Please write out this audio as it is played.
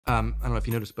I don't know if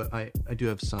you noticed, but I do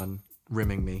have sun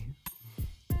rimming me.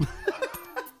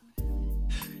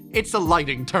 It's a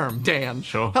lighting term, Dan.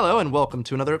 Sure. Hello and welcome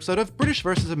to another episode of British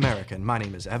versus American. My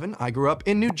name is Evan. I grew up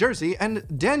in New Jersey, and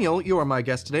Daniel, you are my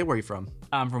guest today. Where are you from?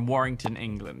 I'm from Warrington,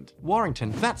 England.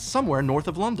 Warrington. That's somewhere north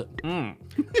of London.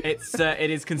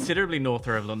 It is considerably north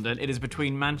of London. It is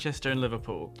between Manchester and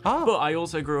Liverpool. Oh. But I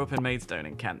also grew up in Maidstone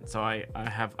in Kent, so I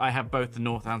have both the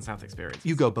north and south experience.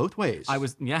 You go both ways.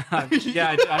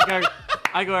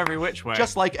 I go every which way.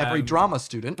 Just like every drama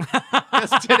student.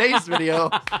 Because today's video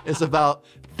is about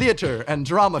theater and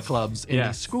drama clubs in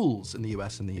the schools in the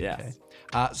US and the UK.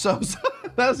 Yes. So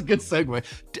that was a good segue.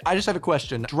 I just have a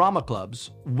question. Drama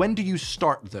clubs, when do you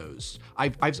start those?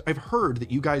 I've heard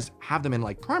that you guys have them in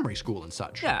like primary school and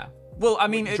such. Yeah. Well, I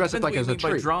mean, it dress it depends like what you as a mean by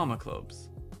treat. drama clubs.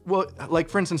 Well, like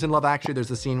for instance, in Love Actually, there's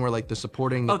the scene where like the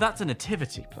supporting. Oh, that's a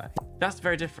nativity play. That's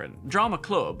very different. Drama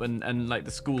club and like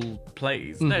the school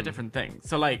plays, they're different things.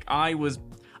 So like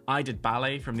I did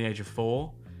ballet from the age of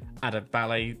 4 at a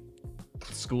ballet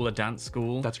school, a dance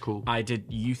school. That's cool. I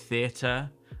did youth theatre.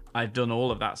 I've done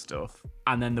all of that stuff.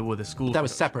 And then there were the school. That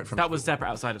was separate from That was separate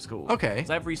outside of school. Okay.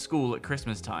 So every school at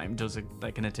Christmas time does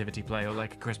like a nativity play or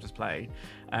like a Christmas play.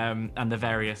 And the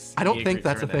various. I don't year think groups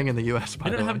that's are a in thing it. in the US, by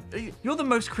the way. You're the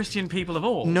most Christian people of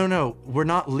all. No, we're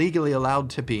not legally allowed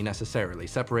to be necessarily.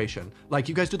 Separation. Like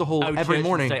you guys do the whole every church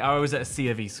morning. Say, I was at a C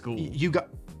of E school. You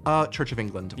got Church of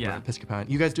England, Yeah. we're Episcopalian.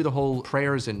 You guys do the whole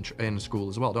prayers in school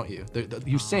as well, don't you?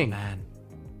 You sing. Man.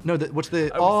 No, what's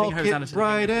the Oh, all sing Hosanna kids to the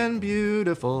bright King. and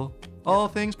beautiful, all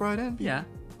things bright and beautiful.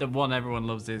 Yeah. The one everyone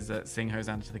loves is Sing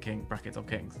Hosanna to the King, brackets of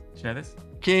Kings. Do you know this?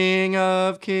 King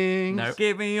of Kings. No.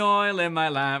 Give me oil in my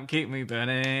lamp, keep me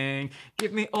burning.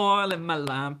 Give me oil in my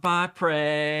lamp, I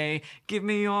pray. Give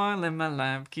me oil in my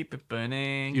lamp, keep it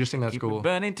burning. You just sing that at keep school. it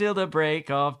burning till the break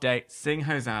of day. Sing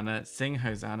Hosanna, sing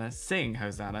Hosanna, sing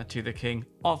Hosanna to the King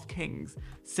of Kings.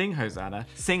 Sing Hosanna,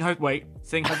 sing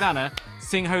Hosanna,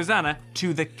 sing Hosanna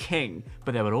to the King.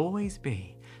 But there would always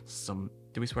be some.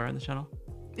 Do we swear on the channel?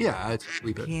 Yeah, it's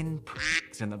sleep it. Fucking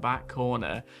pricks in the back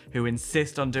corner who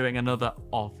insist on doing another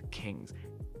of Kings.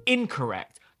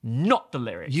 Incorrect. Not the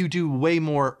lyrics. You do way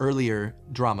more earlier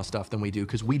drama stuff than we do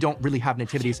because we don't really have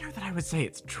nativities. I don't know that I would say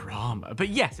it's drama, but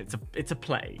yes, it's a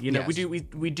play. You know, Yes.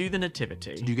 we do the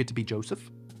nativity. Do you get to be Joseph?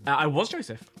 I was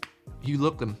Joseph. You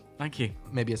look them. Thank you.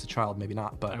 Maybe as a child, maybe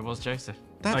not, but I was Joseph.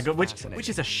 That's which fascinating.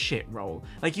 is a shit role.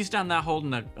 Like you stand there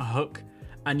holding a hook,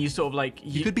 and you sort of like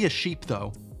you could be a sheep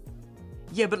though.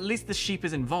 Yeah, but at least the sheep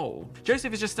is involved.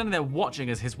 Joseph is just standing there watching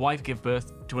as his wife give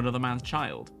birth to another man's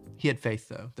child. He had faith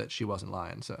though that she wasn't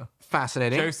lying, so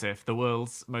fascinating. Joseph, the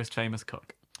world's most famous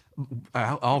cook.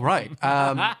 All right.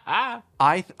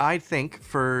 I think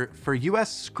for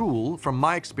U.S. school, from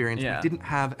my experience, Yeah. we didn't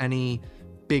have any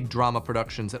big drama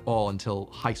productions at all until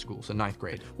high school, so 9th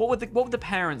grade. What would the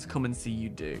parents come and see you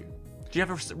do? Do you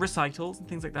have recitals and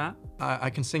things like that? I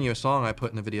can sing you a song I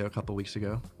put in the video a couple weeks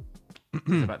ago.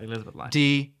 It's about the Elizabeth line.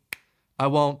 D, I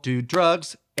won't do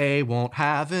drugs. A, won't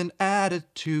have an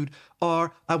attitude.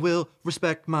 R, I will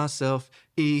respect myself.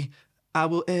 E, I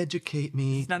will educate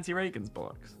me. It's Nancy Reagan's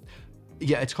bollocks.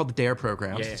 Yeah, it's called the DARE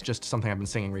program. Yeah. It's just something I've been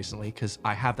singing recently because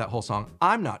I have that whole song.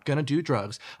 I'm not gonna do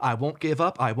drugs. I won't give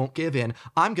up. I won't give in.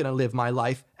 I'm gonna live my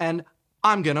life and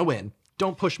I'm gonna win.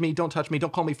 Don't push me. Don't touch me.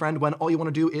 Don't call me friend when all you want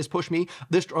to do is push me.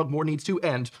 This drug war needs to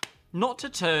end. Not to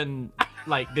turn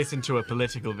like this into a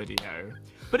political video,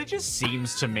 but it just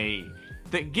seems to me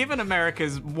that given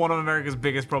one of America's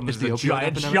biggest problems is the the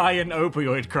opioid giant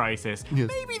opioid crisis, Yes.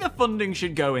 maybe the funding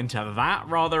should go into that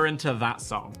rather into that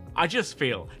song. I just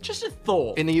feel, just a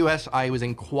thought. In the US, I was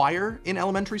in choir in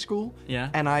elementary school. Yeah.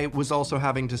 And I was also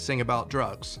having to sing about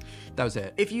drugs. That was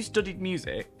it. If you studied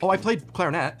music, Oh, I played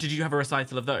clarinet. did you have a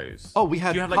recital of those? Oh, we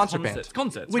had Do you have, like, concert band.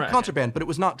 Concerts, We had right, concert okay. band, but it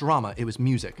was not drama. It was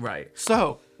music. Right.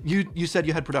 So you said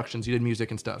you had productions. You did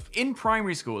music and stuff. In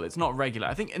primary school, it's not regular.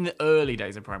 I think in the early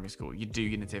days of primary school, you do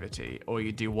your nativity or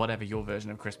you do whatever your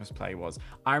version of Christmas play was.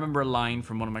 I remember a line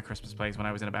from one of my Christmas plays when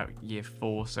I was in about year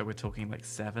 4, so we're talking like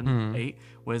 7, 8,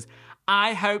 was,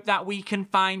 I hope that we can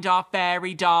find our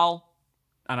fairy doll.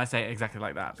 And I say it exactly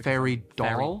like that. because Fairy I'm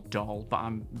Fairy doll? doll, but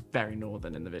I'm very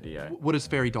northern in the video. What is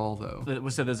fairy doll though?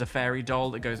 So there's a fairy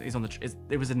doll that goes,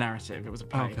 it was a narrative, it was a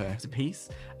play, Okay. it was a piece,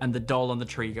 and the doll on the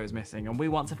tree goes missing, and we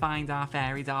want to find our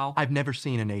fairy doll. I've never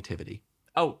seen a nativity.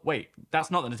 Oh, wait, that's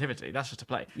not the nativity, that's just a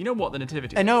play. You know what the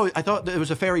nativity I know. I thought there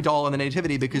was a fairy doll in the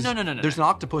nativity because No. there's an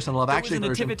octopus in the Love Actually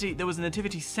version. There was a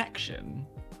nativity section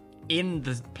in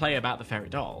the play about the fairy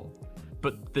doll,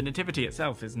 but the nativity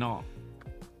itself is not.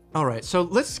 All right, so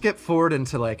let's skip forward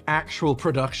into like actual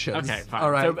productions. Okay, fine.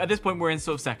 All right. So at this point, we're in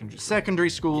sort of secondary school. Secondary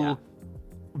school. Yeah.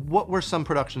 What were some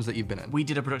productions that you've been in? We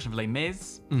did a production of Les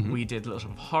Mis. We did Little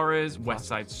Shop of Horrors, West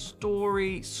Side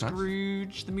Story,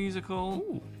 Scrooge the musical.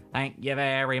 Ooh. Thank you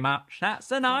very much. That's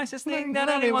the nicest thing that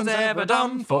anyone's ever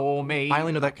done for me. I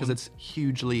only know that because it's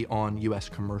hugely on US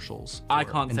commercials. I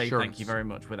for can't say insurance. thank you very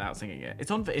much without singing it.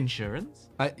 It's on for insurance.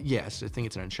 Yes, I think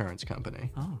it's an insurance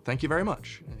company. Oh. Thank you very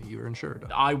much. You were insured.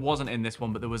 I wasn't in this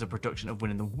one, but there was a production of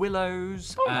Winnie the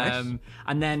Willows. Oh, nice.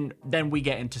 And then we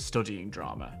get into studying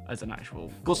drama as an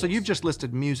actual Well, so you've just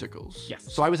listed musicals.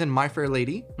 Yes. So I was in My Fair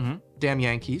Lady, Damn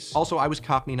Yankees. Also, I was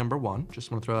Cockney #1.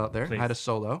 Just want to throw that out there. Please. I had a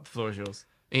solo. The floor is yours.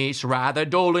 It's rather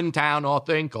dull in town, I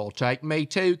think I'll take me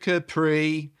to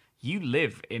Capri. You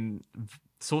live in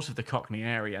sort of the Cockney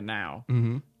area now,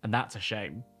 and that's a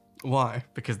shame Why?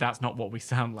 because that's not what we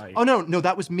sound like. Oh, no,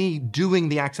 that was me doing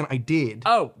the accent I did.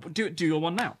 Oh, do your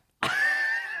one now.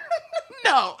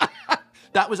 No!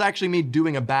 That was actually me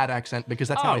doing a bad accent because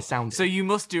that's how I sounded. So you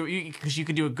must do because you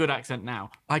can do a good accent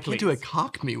now. I can't do a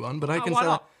Cockney one, but I can why say,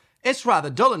 not? it's rather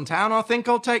dull in town, I think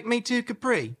I'll take me to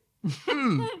Capri.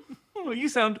 Well, you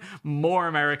sound more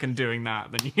American doing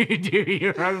that than you do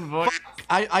your own voice.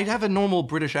 I have a normal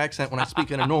British accent when I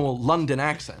speak in a normal London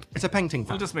accent. It's a painting We'll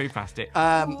thing. just move past it.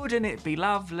 Wouldn't it be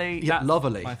lovely? Yeah, That's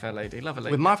lovely. My Fair Lady,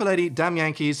 lovely. With My Fair Lady, Damn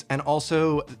Yankees, and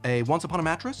also a Once Upon a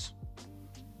Mattress.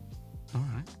 All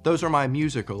right. Those are my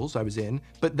musicals I was in,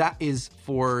 but that is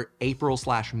for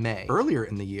April/May. Earlier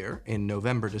in the year, in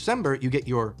November, December, you get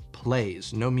your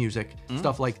plays, no music,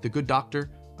 stuff like The Good Doctor.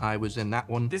 I was in that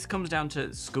one. This comes down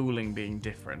to schooling being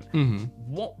different.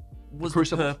 What was the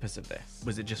Crucible. purpose of this?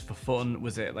 Was it just for fun?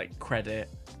 Was it like credit?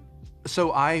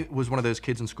 So I was one of those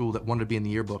kids in school that wanted to be in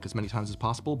the yearbook as many times as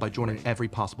possible by joining every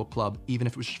possible club, even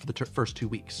if it was just for the first 2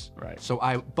 weeks. Right. So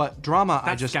but drama, I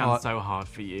That just sounds thought, so hard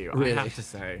for you, Really? I have to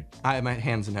say. I have my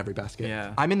hands in every basket.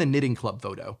 Yeah. I'm in the knitting club,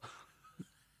 Vodo.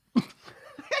 In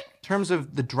terms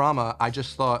of the drama, I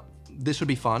just thought this would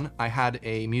be fun. I had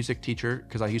a music teacher,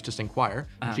 because I used to sing choir,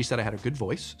 and she said I had a good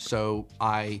voice, so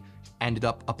I ended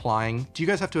up applying. Do you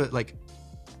guys have to, like,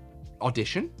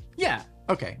 audition? Yeah.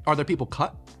 Okay. Are there people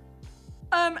cut?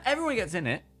 Everyone gets in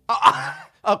it.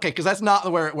 Okay, because that's not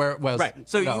where it was. Right.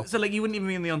 So, no. so like you wouldn't even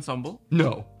be in the ensemble?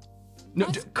 No. No,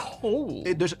 That's cool.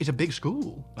 it's a big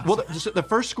school. Well, the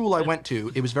first school I went to,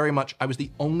 it was very much, I was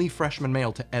the only freshman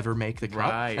male to ever make the cut.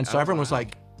 Right. And so Oh, everyone was wow.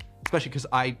 like, especially because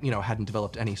I, hadn't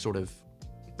developed any sort of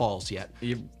balls yet.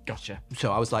 You gotcha.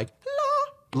 So I was like, la.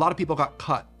 A lot of people got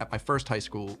cut at my first high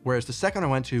school, whereas the second I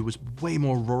went to was way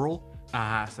more rural.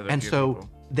 So And so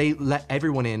they let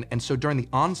everyone in. And so during the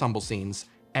ensemble scenes,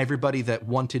 everybody that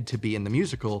wanted to be in the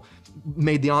musical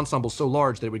made the ensemble so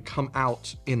large that it would come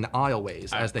out in the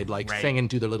aisleways as they'd like great. sing and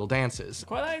do their little dances.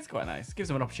 quite nice. Gives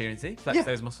them an opportunity. Flex Yeah.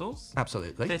 those muscles.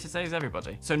 Absolutely. Theatre saves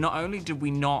everybody. So not only did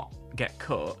we not get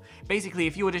cut, basically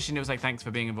if you auditioned, it was like, thanks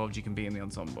for being involved, you can be in the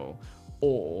ensemble.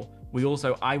 Or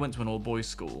I went to an all boys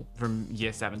school from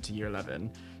year 7 to year 11.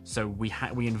 So we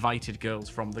invited girls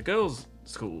from the girls'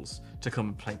 schools to come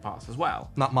and play parts as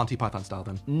well. Not Monty Python style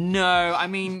then. No, I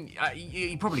mean,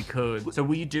 you probably could. So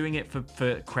were you doing it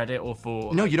for credit or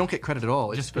for... No, you don't get credit at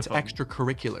all. Just for it's fun.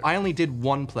 extracurricular. I only did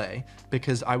one play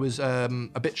because I was a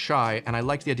bit shy and I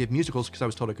liked the idea of musicals because I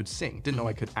was told I could sing. Didn't know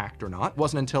I could act or not. It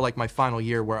wasn't until like my final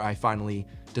year where I finally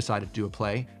decided to do a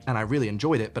play and I really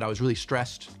enjoyed it, but I was really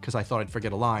stressed because I thought I'd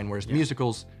forget a line, whereas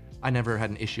musicals, I never had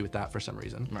an issue with that for some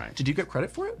reason. Right. Did you get credit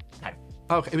for it? No.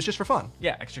 Oh, okay, it was just for fun.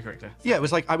 Yeah, extracurricular. Yeah, it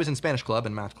was like I was in Spanish club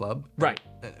and math club. Right.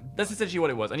 That's essentially what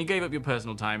it was. And you gave up your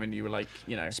personal time and you were like,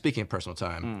 Speaking of personal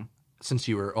time, since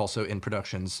you were also in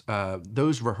productions,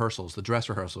 those rehearsals, the dress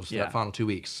rehearsals, for Yeah. that final 2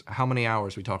 weeks, how many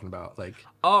hours are we talking about? Like,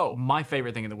 oh, my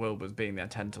favorite thing in the world was being there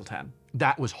 10 till 10.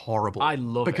 that was horrible. I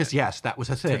love because it. yes, that was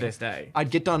a thing. this day. I'd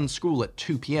get done school at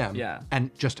 2 p.m. Yeah.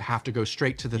 and just have to go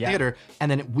straight to the Yeah. theater, and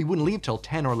then we wouldn't leave till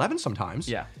 10 or 11 sometimes.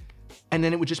 Yeah. And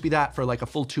then it would just be that for like a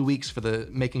full 2 weeks for the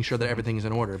making sure that everything is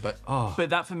in order. But But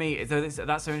that for me, that's so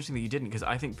interesting that you didn't, because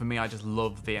I think for me, I just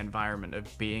love the environment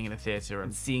of being in a theatre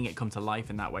and seeing it come to life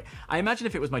in that way. I imagine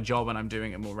if it was my job and I'm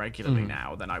doing it more regularly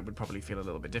now, then I would probably feel a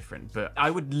little bit different. But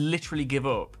I would literally give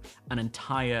up an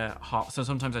entire half. So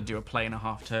sometimes I'd do a play in a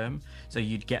half term. So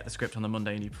you'd get the script on the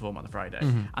Monday and you perform on the Friday.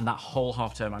 And that whole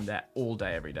half term, I'm there all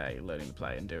day, every day, learning the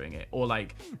play and doing it. Or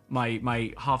like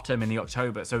my half term in the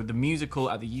October. So the musical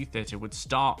at the youth theatre would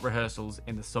start rehearsals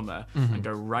in the summer and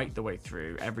go right the way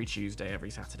through every Tuesday,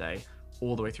 every Saturday,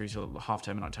 all the way through till half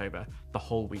term in October. The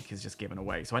whole week is just given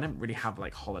away. So I didn't really have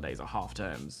like holidays or half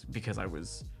terms because I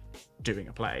was doing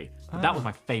a play. But that was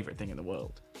my favorite thing in the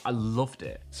world. I loved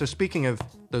it. so speaking of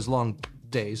those long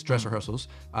days, dress rehearsals,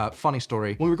 funny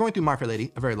story. When we were going through My Fair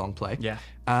Lady, a very long play. Yeah.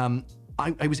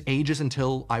 I was ages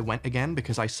until I went again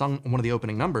because I sung one of the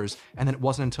opening numbers, and then it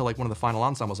wasn't until like one of the final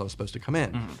ensembles I was supposed to come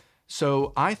in.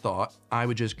 So I thought I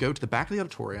would just go to the back of the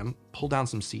auditorium, pull down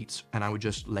some seats, and I would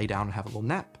just lay down and have a little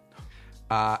nap.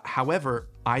 However,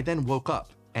 I then woke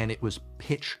up and it was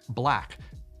pitch black.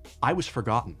 I was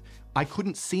forgotten. I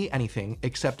couldn't see anything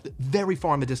except very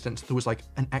far in the distance, there was like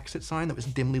an exit sign that was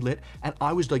dimly lit, and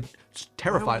I was like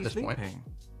terrified at this point.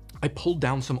 I pulled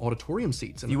down some auditorium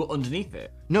seats. And you were underneath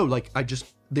it? No, like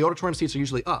the auditorium seats are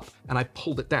usually up, and I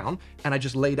pulled it down, and I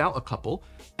just laid out a couple,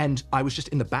 and I was just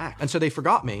in the back. And so they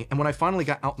forgot me, and when I finally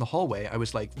got out in the hallway, I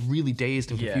was like really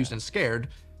dazed and confused and scared.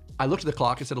 I looked at the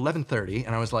clock, it said 11:30,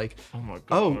 and I was like, oh my God.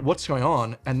 Oh, what's going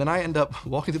on? And then I end up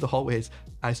walking through the hallways,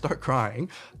 I start crying.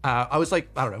 I was like,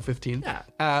 I don't know, 15.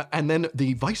 Yeah. And then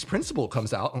the vice principal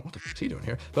comes out. Oh, what the f is he doing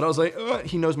here? But I was like,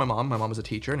 he knows my mom. My mom was a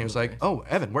teacher, and he was like, oh,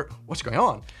 Evan, what's going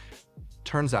on?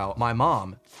 Turns out my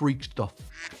mom freaked the f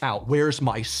out. Where's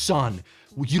my son?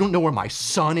 You don't know where my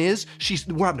son is?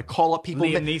 We're having to call up people.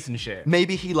 Liam Neeson shit.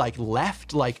 Maybe he like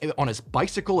left like on his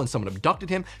bicycle and someone abducted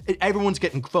him. Everyone's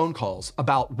getting phone calls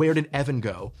about where did Evan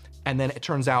go? And then it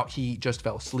turns out he just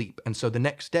fell asleep. And so the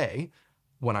next day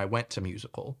when I went to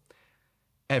musical,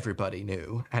 everybody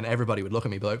knew, and everybody would look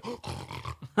at me and be like,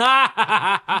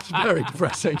 it's very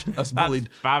depressing. I was bullied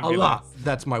a lot.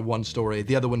 That's my one story.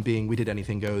 The other one being We Did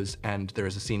Anything Goes, and there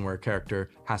is a scene where a character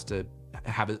has to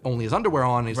have only his underwear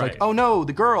on, and he's like, oh no,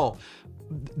 the girl.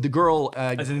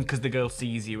 As in, because the girl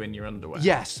sees you in your underwear.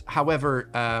 Yes, however,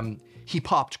 he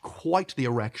popped quite the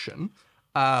erection.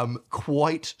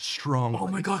 Quite strong. Oh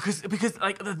my God, because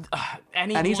like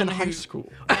anyone and he's in high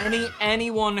school.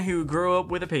 anyone who grew up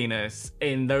with a penis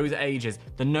in those ages,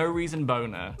 the no reason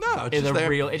boner is a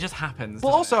real. It just happens.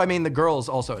 Well, also, I mean, the girl's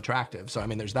also attractive, so I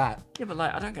mean, there's that. Yeah, but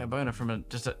like, I don't get a boner from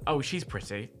oh, she's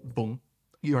pretty. Boom.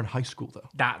 You're in high school though.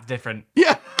 That's different.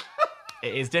 Yeah.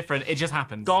 It is different. It just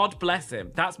happens. God bless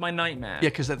him. That's my nightmare. Yeah,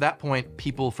 because at that point,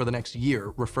 people for the next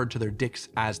year referred to their dicks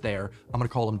as their, I'm going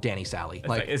to call them Danny Sally.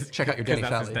 Like, check out your Danny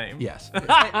Sally. His name? Yes.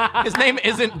 His name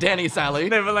isn't Danny Sally.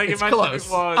 No, but like, it's close.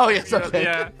 It was. Oh, yes, okay.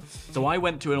 Yeah. So I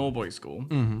went to an all-boys school,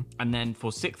 and then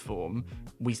for sixth form,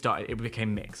 it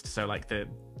became mixed. So like the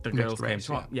girls came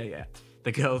to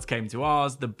the girls came to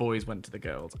ours, the boys went to the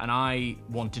girls. And I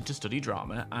wanted to study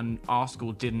drama, and our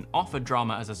school didn't offer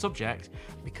drama as a subject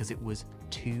because it was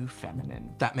too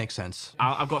feminine. That makes sense.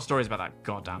 I've got stories about that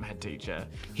goddamn head teacher.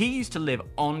 He used to live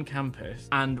on campus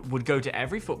and would go to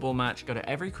every football match, go to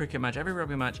every cricket match, every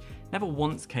rugby match, never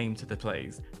once came to the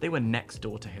plays. They were next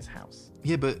door to his house.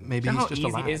 Yeah, but maybe he's just a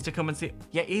lad. How easy it is to come and see.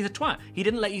 Yeah, he's a twat. He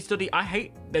didn't let you study. I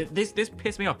hate this. This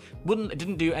pissed me off.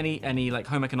 Didn't do any like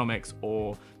home economics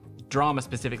or drama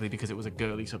specifically because it was a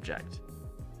girly subject.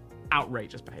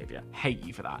 Outrageous behavior. Hate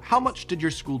you for that. How much did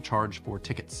your school charge for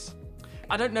tickets?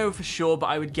 I don't know for sure, but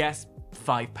I would guess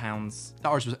 £5.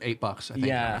 Ours was $8, I think,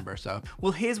 I remember, so.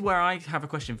 Well, here's where I have a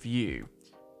question for you.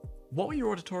 What were your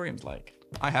auditoriums like?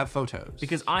 I have photos.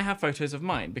 Because I have photos of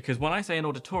mine. Because when I say an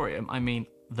auditorium, I mean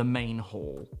the main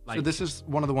hall. Like, so this is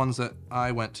one of the ones that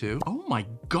I went to. Oh my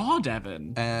God,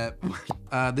 Evan. They're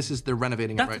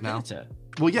renovating it right now. Theater.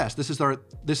 Well, yes, this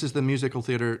is the musical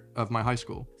theater of my high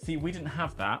school. See, we didn't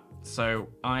have that, so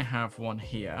I have one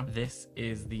here. This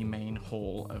is the main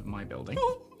hall of my building.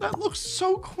 Oh, that looks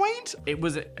so quaint. It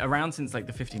was around since like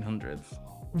the 1500s.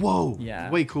 Whoa,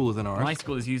 yeah. Way cooler than ours. My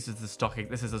school is used as the stocking.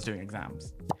 This is us doing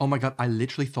exams. Oh my God, I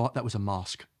literally thought that was a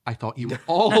mosque. I thought you were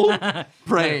all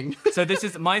praying. So this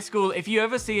is my school. If you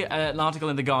ever see an article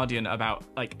in The Guardian about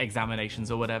like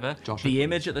examinations or whatever, the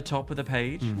image at the top of the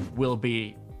page will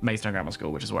be Maidstone Grammar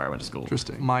School, which is where I went to school.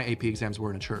 Interesting. My AP exams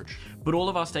were in a church. But all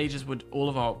of our stages all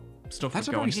of our stuff would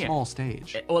go on here. That's a very small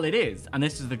stage. Well, it is, and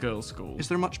this is the girls' school. Is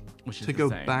there much to go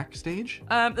backstage?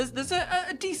 There's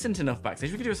a decent enough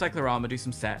backstage. We could do a cyclorama, do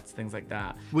some sets, things like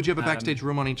that. Would you have a backstage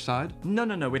room on each side?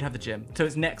 No, we'd have the gym. So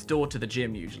it's next door to the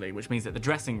gym usually, which means that the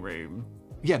dressing room...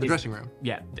 Yeah, the dressing room.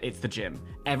 Yeah, it's the gym.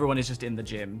 Everyone is just in the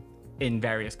gym in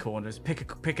various corners. Pick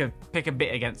a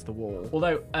bit against the wall.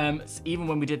 Although, even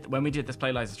when we did this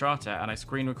play Lysistrata, and I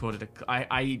screen recorded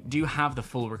I do have the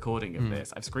full recording of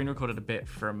this. I've screen recorded a bit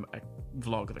from a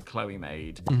vlog that Chloe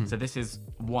made. So this is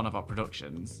one of our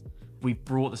productions. We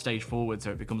brought the stage forward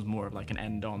so it becomes more of like an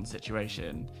end-on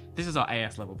situation. This is our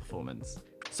AS level performance.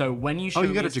 So when you show me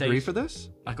you got a degree for this?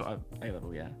 I got an A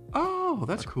level, yeah. Oh,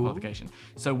 that's cool. Qualification.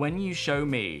 So when you show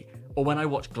me, or when I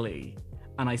watch Glee,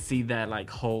 and I see their like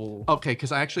whole... Okay,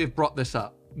 because I actually have brought this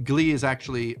up. Glee is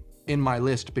actually in my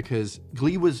list because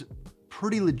Glee was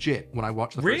pretty legit when I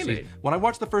watched the first season. When I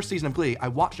watched the first season of Glee, I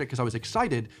watched it because I was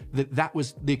excited that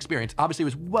was the experience. Obviously, it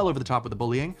was well over the top with the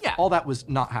bullying. Yeah. All that was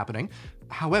not happening.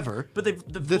 However, But the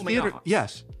performing theater, arts.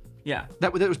 yes. Yeah.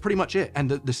 That was pretty much it. And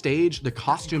the stage, the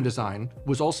costume design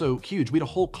was also huge. We had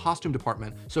a whole costume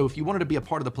department. So if you wanted to be a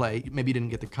part of the play, maybe you didn't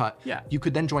get the cut, Yeah. you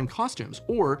could then join costumes.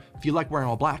 Or if you like wearing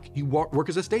all black, you work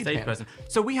as a stage hand. person.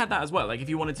 So we had that as well. Like if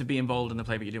you wanted to be involved in the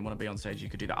play but you didn't want to be on stage, you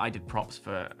could do that. I did props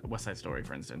for West Side Story,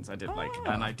 for instance. I did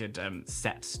and I did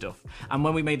set stuff. And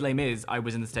when we made Les Mis, I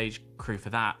was in the stage crew for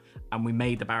that, and we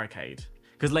made the barricade.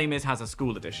 Because Les Mis has a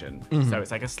school edition, so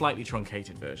it's like a slightly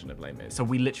truncated version of Les Mis. So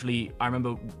we literally, I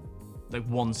remember like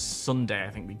one Sunday, I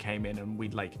think we came in and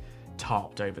we'd like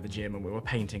tarped over the gym and we were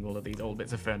painting all of these old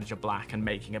bits of furniture black and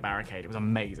making a barricade. It was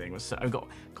amazing. It was so, I got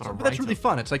a But that's really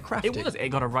fun. It's like crafting. It was. It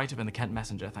got a write-up in the Kent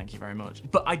Messenger. Thank you very much.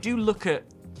 But I do look at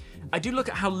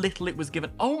how little it was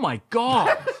given. Oh my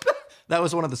god! That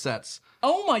was one of the sets.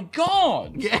 Oh my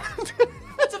god! Yeah.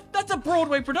 That's a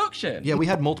Broadway production. Yeah, we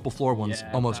had multiple floor ones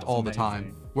Yeah, almost that's all the amazing.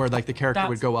 time, where like the character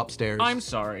would go upstairs. I'm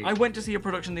sorry. I went to see a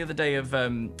production the other day of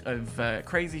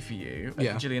Crazy for You,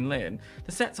 Yeah. Gillian Lynn.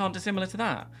 The sets aren't dissimilar to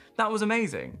that. That was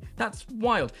amazing. That's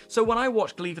wild. So when I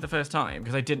watched Glee for the first time,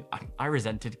 because I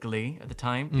resented Glee at the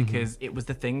time because it was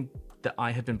the thing that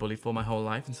I had been bullied for my whole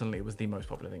life, and suddenly it was the most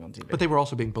popular thing on TV. But they were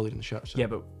also being bullied in the show. So. Yeah,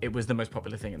 but it was the most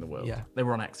popular thing in the world. Yeah. They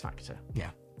were on X Factor. Yeah.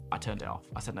 I turned it off.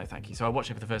 I said no thank you. So I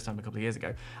watched it for the first time a couple of years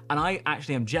ago. And I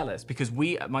actually am jealous because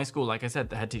we, at my school, like I said,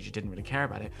 the head teacher didn't really care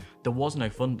about it. There was no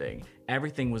funding.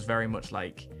 Everything was very much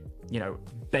like,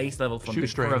 base level funding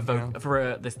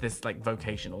for this like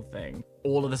vocational thing.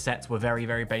 All of the sets were very,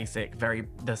 very basic,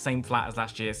 the same flat as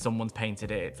last year. Someone's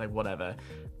painted it. It's like whatever.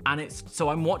 And so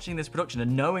I'm watching this production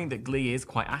and knowing that Glee is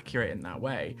quite accurate in that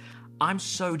way. I'm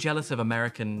so jealous of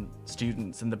American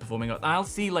students and the performing arts. I'll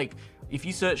see like, if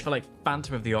you search for like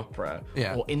Phantom of the Opera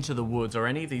or Into the Woods or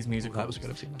any of these musicals that was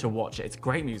good, I've seen that. to watch it. It's a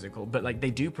great musical, but like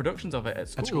they do productions of it at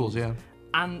schools. At schools, yeah.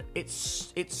 And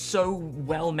it's so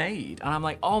well made. And I'm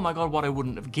like, oh my God, what I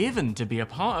wouldn't have given to be a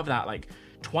part of that like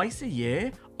twice a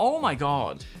year. Oh my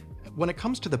God. When it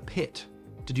comes to the pit,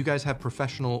 did you guys have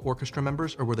professional orchestra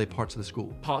members or were they parts of the school?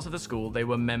 Parts of the school, they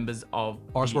were members of...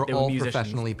 Ours were they all musicians.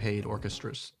 professionally paid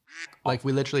orchestras. Like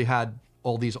we literally had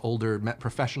all these older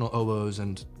professional oboes,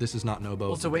 and this is not an oboe.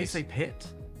 Also, when you say pit?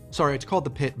 Sorry, it's called the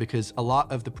pit because a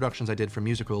lot of the productions I did for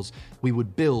musicals, we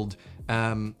would build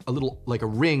a little, like a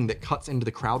ring that cuts into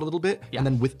the crowd a little bit, and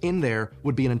then within there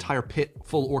would be an entire pit,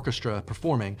 full orchestra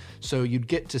performing. So you'd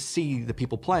get to see the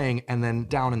people playing, and then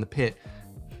down in the pit.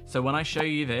 So when I show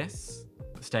you this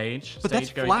stage, But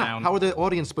that's going flat. down. How are the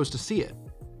audience supposed to see it?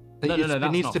 No, It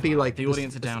that's needs not to be flat. like the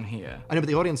audience are down here. I know, but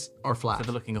the audience are flat. So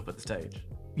they're looking up at the stage.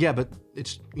 Yeah, but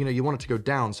it's, you want it to go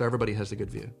down so everybody has a good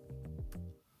view.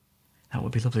 That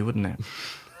would be lovely, wouldn't it?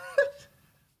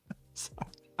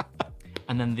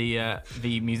 And then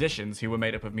the musicians, who were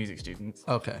made up of music students,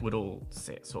 would all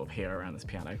sit sort of here around this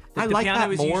piano. The like piano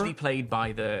that is more. usually played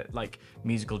by the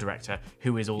musical director,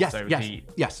 who is also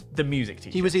the music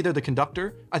teacher. He was either the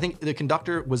conductor. I think the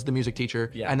conductor was the music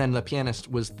teacher, Yeah. and then the pianist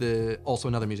was also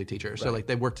another music teacher. So like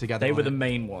they worked together. They on were it. the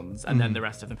main ones, and then the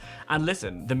rest of them. And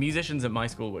listen, the musicians at my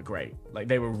school were great. Like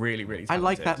they were really, really talented. I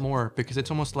like that more because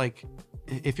it's almost like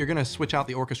if you're gonna switch out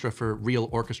the orchestra for real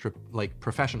orchestra like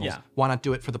professionals, why not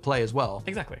do it for the play as well?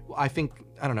 Exactly. I think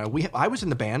I don't know. I was in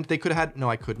the band. They could have had. No,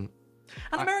 I couldn't.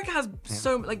 And America has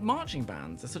so marching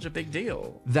bands. They're such a big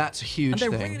deal. That's a huge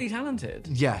And they're thing. really talented.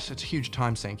 Yes, it's a huge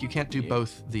time sink. You can't do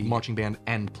both the marching band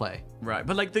and play. Right,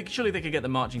 but surely they could get the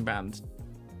marching band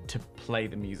to play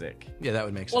the music. Yeah, that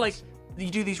would make sense. Or you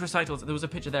do these recitals. There was a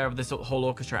picture there of this whole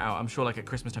orchestra out. I'm sure at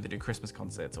Christmas time they do Christmas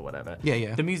concerts or whatever. Yeah,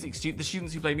 yeah. The the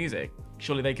students who play music,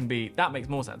 surely they can be. That makes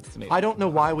more sense to me. I don't know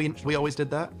why we always did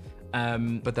that,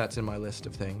 Um, but that's in my list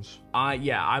of things.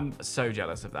 I'm so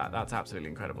jealous of that. That's absolutely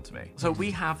incredible to me. So we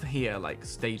have here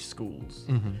stage schools.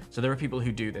 So there are people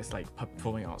who do this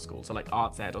performing arts school. So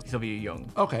Arts Ed or W Young.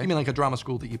 Okay. You mean like a drama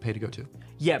school that you pay to go to?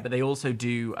 Yeah, but they also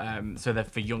do. So they're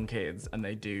for young kids, and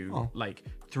they do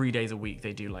 3 days a week.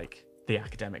 They do the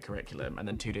academic curriculum, and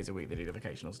then 2 days a week they do the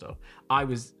vocational stuff. I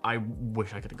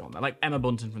wish I could have gone there. Emma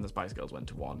Bunton from the Spice Girls went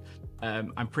to one.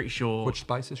 I'm pretty sure. Which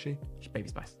Spice is she? Baby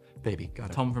Spice. Baby, got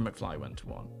it. Tom from McFly went to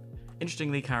one.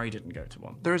 Interestingly, Carrie didn't go to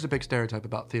one. There is a big stereotype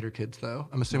about theater kids, though.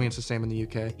 I'm assuming it's the same in the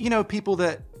UK. People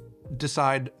that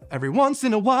decide every once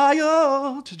in a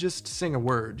while to just sing a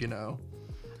word, Yeah.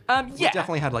 We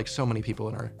definitely had so many people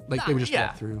in our, they would just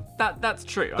walk through. That's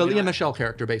true. The Leah Michelle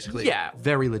character, basically. Yeah.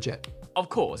 Very legit. Of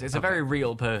course, it's a very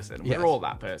real person. Yes. We're all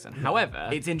that person. However,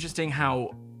 it's interesting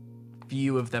how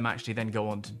few of them actually then go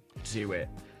on to do it.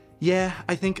 Yeah,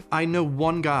 I think I know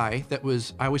one guy I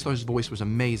always thought his voice was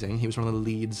amazing. He was one of the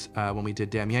leads when we did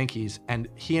Damn Yankees, and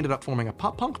he ended up forming a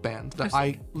pop punk band that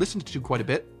I listened to quite a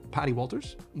bit. Patty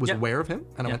Walters, was Yep. aware of him,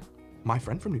 and I Yep. went, my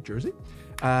friend from New Jersey?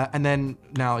 And then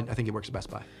now I think he works at Best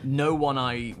Buy. No one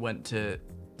I went to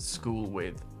school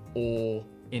with, or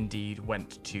indeed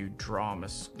went to drama,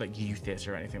 like youth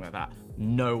theatre or anything like that.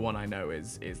 No one I know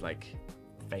is like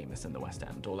famous in the West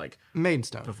End or like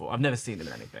Maidstone. before. I've never seen them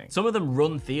in anything. Some of them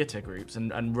run theatre groups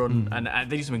and run and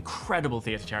they do some incredible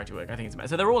theatre charity work. I think it's amazing.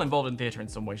 So they're all involved in theatre in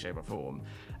some way, shape, or form.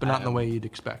 But not in the way you'd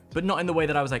expect. But not in the way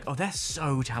that I was like, oh, they're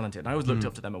so talented. I always looked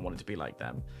up to them and wanted to be like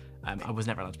them. I was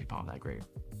never allowed to be part of that group.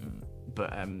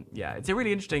 But yeah, it's a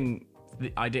really interesting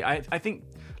idea. I think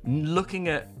looking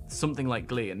at something like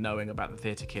Glee and knowing about the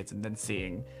theatre kids and then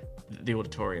seeing the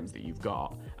auditoriums that you've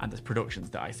got and the productions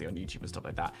that I see on YouTube and stuff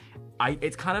like that,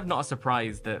 it's kind of not a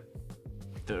surprise that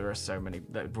there are so many,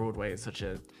 that Broadway is such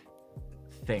a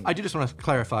thing. I do just want to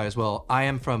clarify as well, I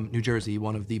am from New Jersey,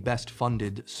 one of the best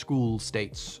funded school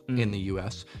states in the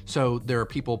US. So there are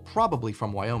people probably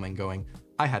from Wyoming going,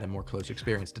 I had a more close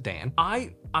experience to Dan.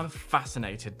 I'm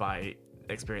fascinated by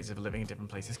experience of living in different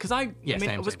places because I mean,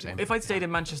 same. if I'd stayed in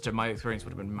Manchester, my experience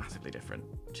would have been massively different.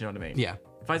 Do you know what I mean? Yeah.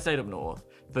 If I'd stayed up north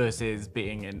versus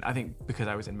being in, I think because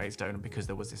I was in Maidstone and because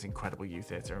there was this incredible youth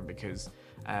theatre and because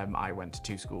I went to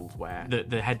two schools where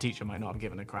the head teacher might not have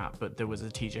given a crap, but there was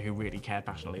a teacher who really cared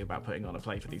passionately about putting on a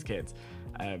play for these kids.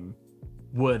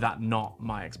 Were that not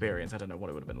my experience, I don't know what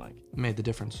it would have been like. Made the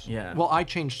difference. Yeah. Well, I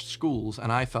changed schools and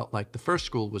I felt like the first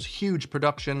school was huge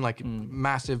production, like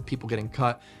massive people getting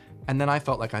cut. And then I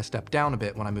felt like I stepped down a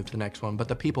bit when I moved to the next one, but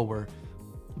the people were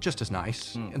just as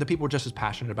nice and the people were just as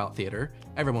passionate about theater.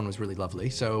 Everyone was really lovely.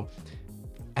 So,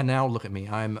 and now look at me,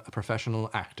 I'm a professional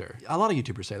actor. A lot of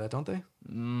YouTubers say that, don't they?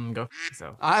 Go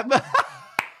so.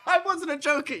 I wasn't a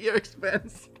joke at your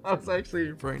expense. I was actually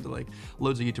referring to like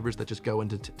loads of YouTubers that just go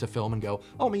into to film and go,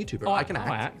 oh, I'm a YouTuber, I can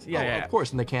act. Yeah, yeah. Of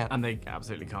course, and they can't. And they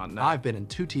absolutely can't. No. I've been in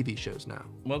 2 TV shows now.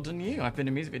 Well done you. I've been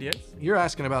in music videos. You're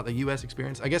asking about the US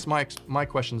experience. I guess my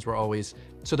questions were always,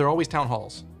 so they're always town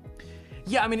halls.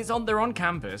 Yeah, I mean they're on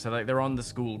campus, so like they're on the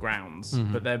school grounds,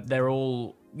 but they're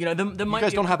all, you know, there might You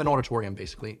guys be don't have an auditorium,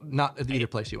 basically, not at either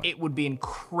place you went. It would be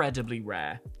incredibly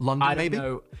rare. London, I don't maybe?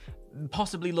 know.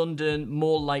 Possibly London,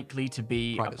 more likely to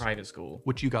be a private school.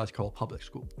 Which you guys call public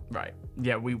school. Right.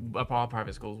 Yeah, our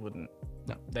private schools wouldn't.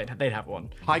 No. They'd have one.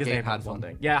 Highgate had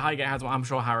one. Yeah, Highgate has one. I'm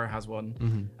sure Harrow has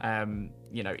one.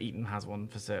 You know, Eton has one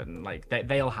for certain. Like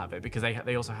they'll have it because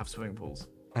they also have swimming pools.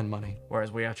 And money.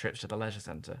 Whereas we have trips to the leisure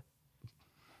centre.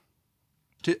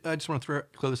 I just want to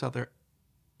throw this out there.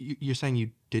 You're saying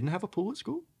you didn't have a pool at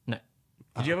school? No.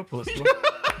 Did you have a pool at school?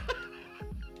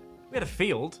 We had a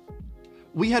field.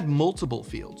 We had multiple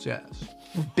fields, yes.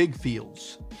 Big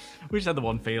fields. We just had the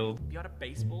one field. You had a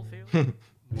baseball field?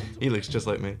 He looks just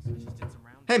like me.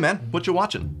 Hey man, what you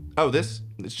watching? Oh, it's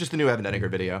just the new Edinger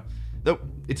video. Though,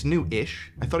 it's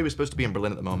new-ish. I thought he was supposed to be in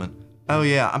Berlin at the moment. Oh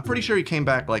yeah, I'm pretty sure he came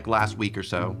back like last week or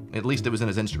so. At least it was in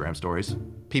his Instagram stories.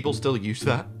 People still use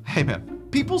that? Hey man,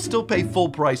 people still pay full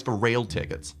price for rail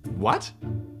tickets. What?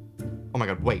 Oh my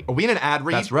god, wait, are we in an ad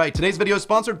read? That's right, today's video is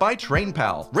sponsored by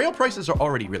TrainPal. Rail prices are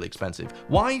already really expensive.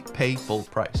 Why pay full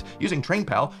price? Using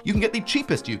TrainPal, you can get the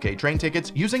cheapest UK train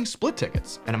tickets using split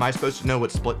tickets. And am I supposed to know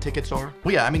what split tickets are?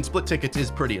 Well yeah, I mean split tickets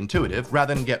is pretty intuitive.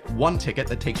 Rather than get one ticket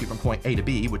that takes you from point A to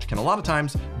B, which can a lot of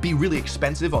times be really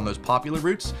expensive on those popular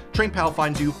routes, TrainPal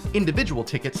finds you individual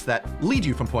tickets that lead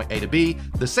you from point A to B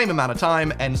the same amount of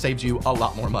time and saves you a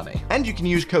lot more money. And you can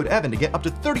use code EVAN to get up to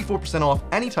 34% off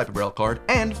any type of rail card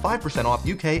and 5% off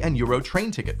UK and Euro train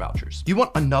ticket vouchers. You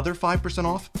want another 5%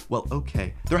 off? Well,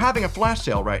 okay. They're having a flash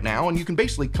sale right now, and you can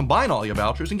basically combine all your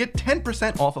vouchers and get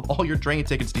 10% off of all your train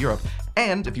tickets to Europe.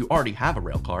 And if you already have a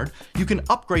rail card, you can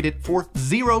upgrade it for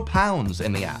 £0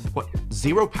 in the app. What,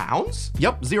 £0?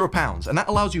 Yep, £0. And that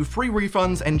allows you free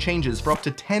refunds and changes for up to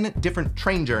 10 different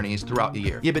train journeys throughout the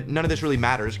year. Yeah, but none of this really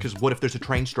matters, because what if there's a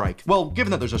train strike? Well,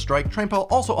 given that there's a strike, TrainPal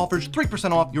also offers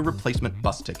 3% off your replacement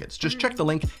bus tickets. Just check the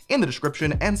link in the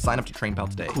description and sign up to TrainPal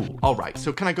today. Cool. All right,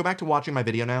 so can I go back to watching my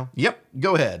video now? Yep,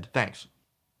 go ahead. Thanks.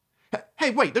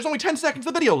 Hey, wait, there's only 10 seconds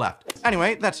of the video left.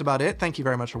 Anyway, that's about it. Thank you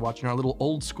very much for watching our little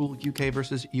old school UK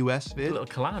versus US vid. A little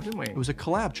collab, didn't we? It was a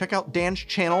collab. Check out Dan's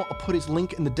channel. I'll put his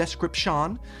link in the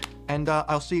description. And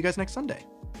I'll see you guys next Sunday.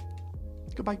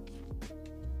 Goodbye.